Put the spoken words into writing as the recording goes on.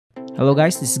Hello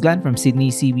guys, this is Glenn from Sydney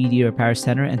CBD Repair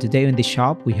Centre, and today in the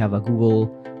shop we have a Google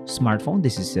smartphone.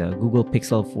 This is a Google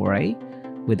Pixel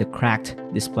 4a with a cracked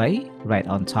display right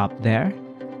on top there.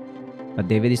 But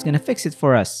David is going to fix it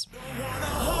for us.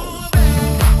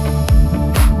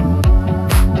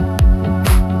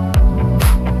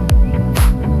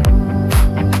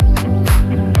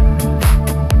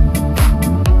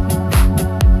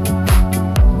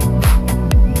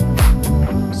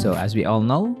 So as we all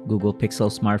know, Google Pixel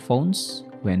smartphones,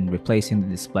 when replacing the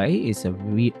display, is a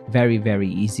very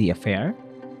easy affair.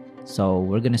 So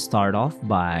we're going to start off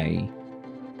by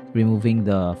removing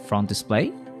the front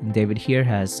display. David here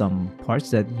has some parts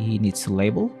that he needs to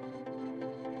label.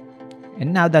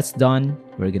 And now that's done,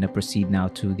 we're going to proceed now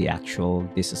to the actual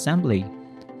disassembly.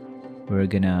 We're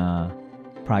going to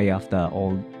pry off the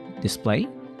old display.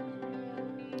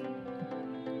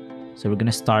 So we're going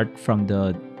to start from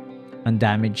the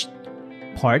undamaged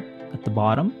part at the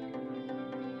bottom.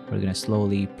 We're going to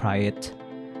slowly pry it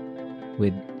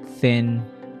with thin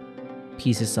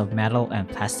pieces of metal and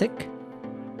plastic.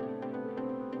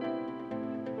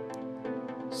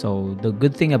 So the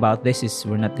good thing about this is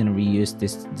we're not going to reuse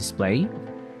this display,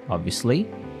 obviously,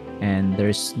 and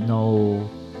there's no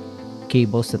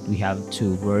cables that we have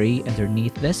to worry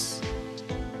underneath this,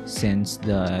 since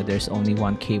there's only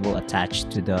one cable attached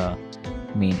to the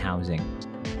main housing.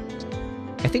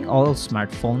 I think all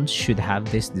smartphones should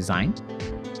have this design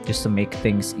just to make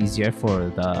things easier for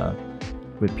the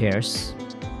repairs,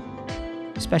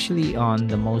 especially on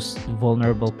the most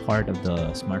vulnerable part of the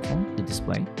smartphone, the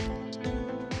display.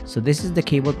 So this is the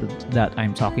cable that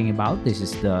I'm talking about. This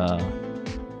is the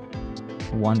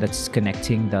one that's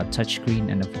connecting the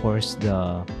touchscreen and of course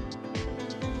the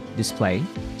display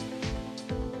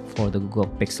for the Google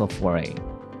Pixel 4a.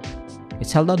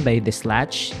 It's held on by this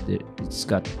latch. It's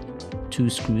got 2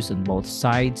 screws on both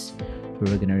sides.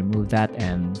 We're going to remove that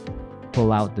and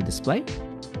pull out the display.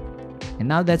 And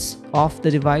now that's off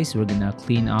the device, we're going to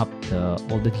clean up the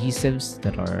old adhesives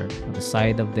that are on the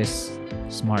side of this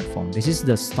smartphone. This is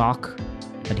the stock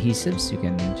adhesives. You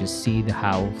can just see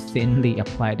how thinly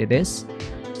applied it is,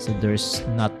 so there's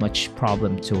not much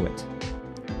problem to it.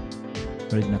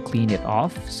 We're going to clean it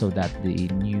off so that the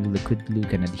new liquid glue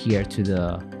can adhere to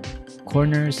the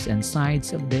corners and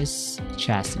sides of this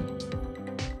chassis.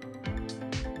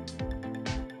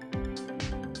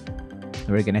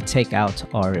 We're going to take out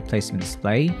our replacement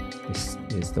display. This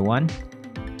is the one.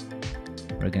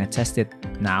 We're going to test it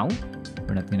now.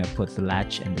 We're not going to put the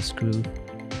latch and the screw.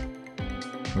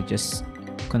 We'll just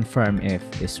confirm if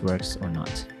this works or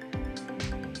not.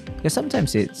 Because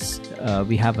sometimes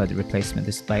we have a replacement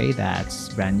display that's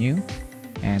brand new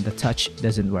and the touch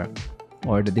doesn't work,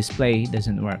 or the display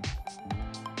doesn't work,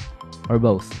 or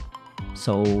both.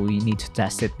 So we need to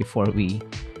test it before we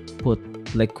put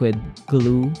liquid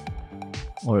glue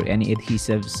or any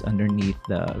adhesives underneath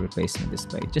the replacement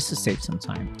display, just to save some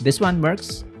time. This one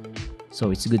works,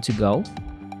 so it's good to go.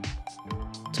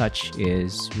 Touch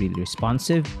is really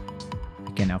responsive.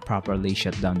 You can now properly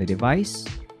shut down the device.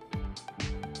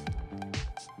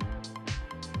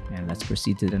 And let's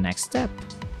proceed to the next step.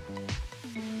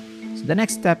 So the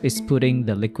next step is putting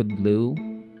the liquid glue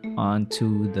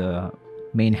onto the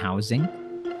main housing,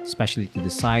 especially to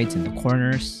the sides and the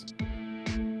corners.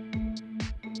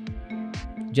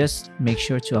 Just make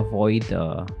sure to avoid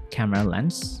the camera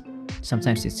lens.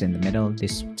 Sometimes it's in the middle.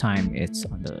 This time it's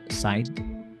on the side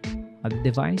of the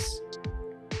device.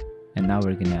 And now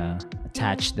we're gonna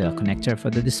attach the connector for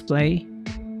the display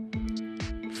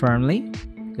firmly,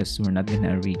 because we're not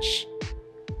gonna reach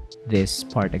this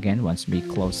part again once we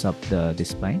close up the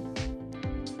display.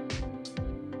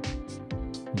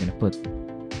 We're gonna put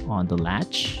on the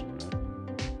latch,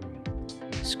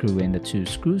 screw in the 2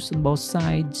 screws on both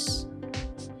sides,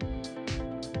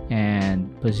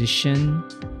 and position,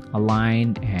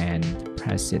 align, and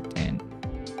press it in.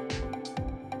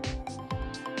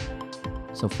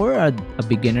 So for a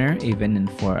beginner, even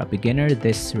for a beginner,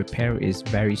 this repair is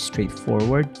very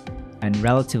straightforward and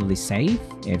relatively safe.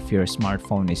 If your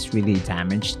smartphone is really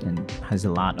damaged and has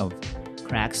a lot of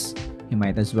cracks, you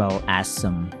might as well ask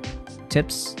some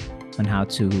tips on how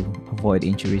to avoid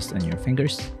injuries on your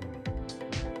fingers.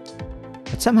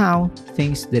 But somehow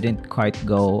things didn't quite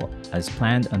go as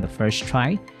planned on the first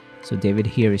try, so David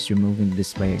here is removing the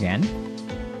display again.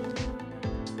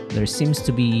 There seems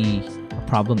to be a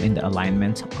problem in the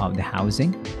alignment of the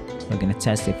housing. We're going to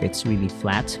test if it's really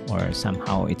flat or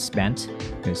somehow it's bent,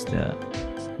 because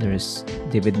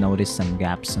David noticed some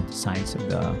gaps on the sides of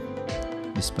the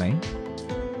display.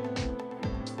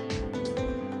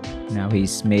 Now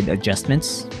he's made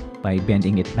adjustments by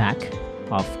bending it back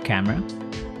off camera.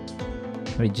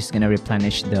 We're just gonna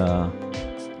replenish the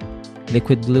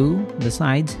liquid glue on the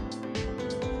sides,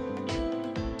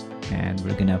 and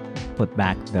we're gonna put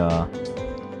back the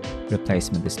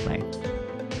replacement display.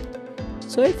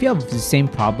 So if you have the same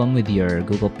problem with your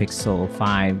Google Pixel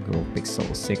 5, Google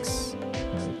Pixel 6,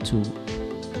 2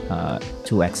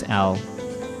 XL,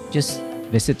 just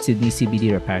visit Sydney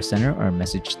CBD Repair Centre or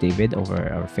message David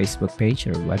over our Facebook page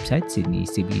or website,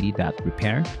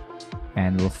 sydneycbd.repair,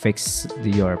 and we'll fix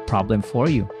your problem for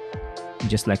you.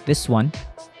 Just like this one,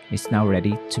 it's now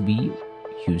ready to be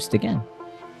used again.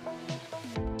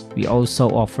 We also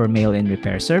offer mail-in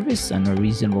repair service on a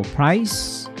reasonable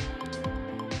price.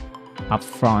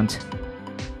 Upfront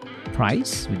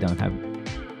price. We don't have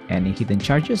any hidden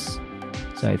charges.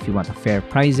 So if you want a fair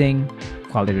pricing,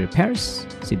 quality repairs,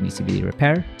 Sydney CBD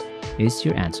Repair is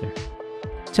your answer.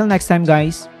 Till next time,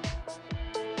 guys.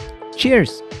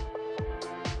 Cheers!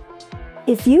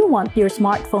 If you want your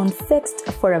smartphone fixed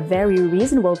for a very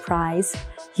reasonable price,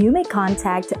 you may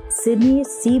contact Sydney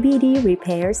CBD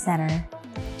Repair Centre.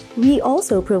 We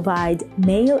also provide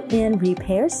mail-in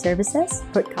repair services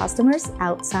for customers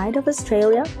outside of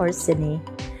Australia or Sydney.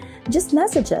 Just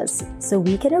message us so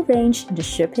we can arrange the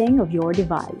shipping of your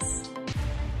device.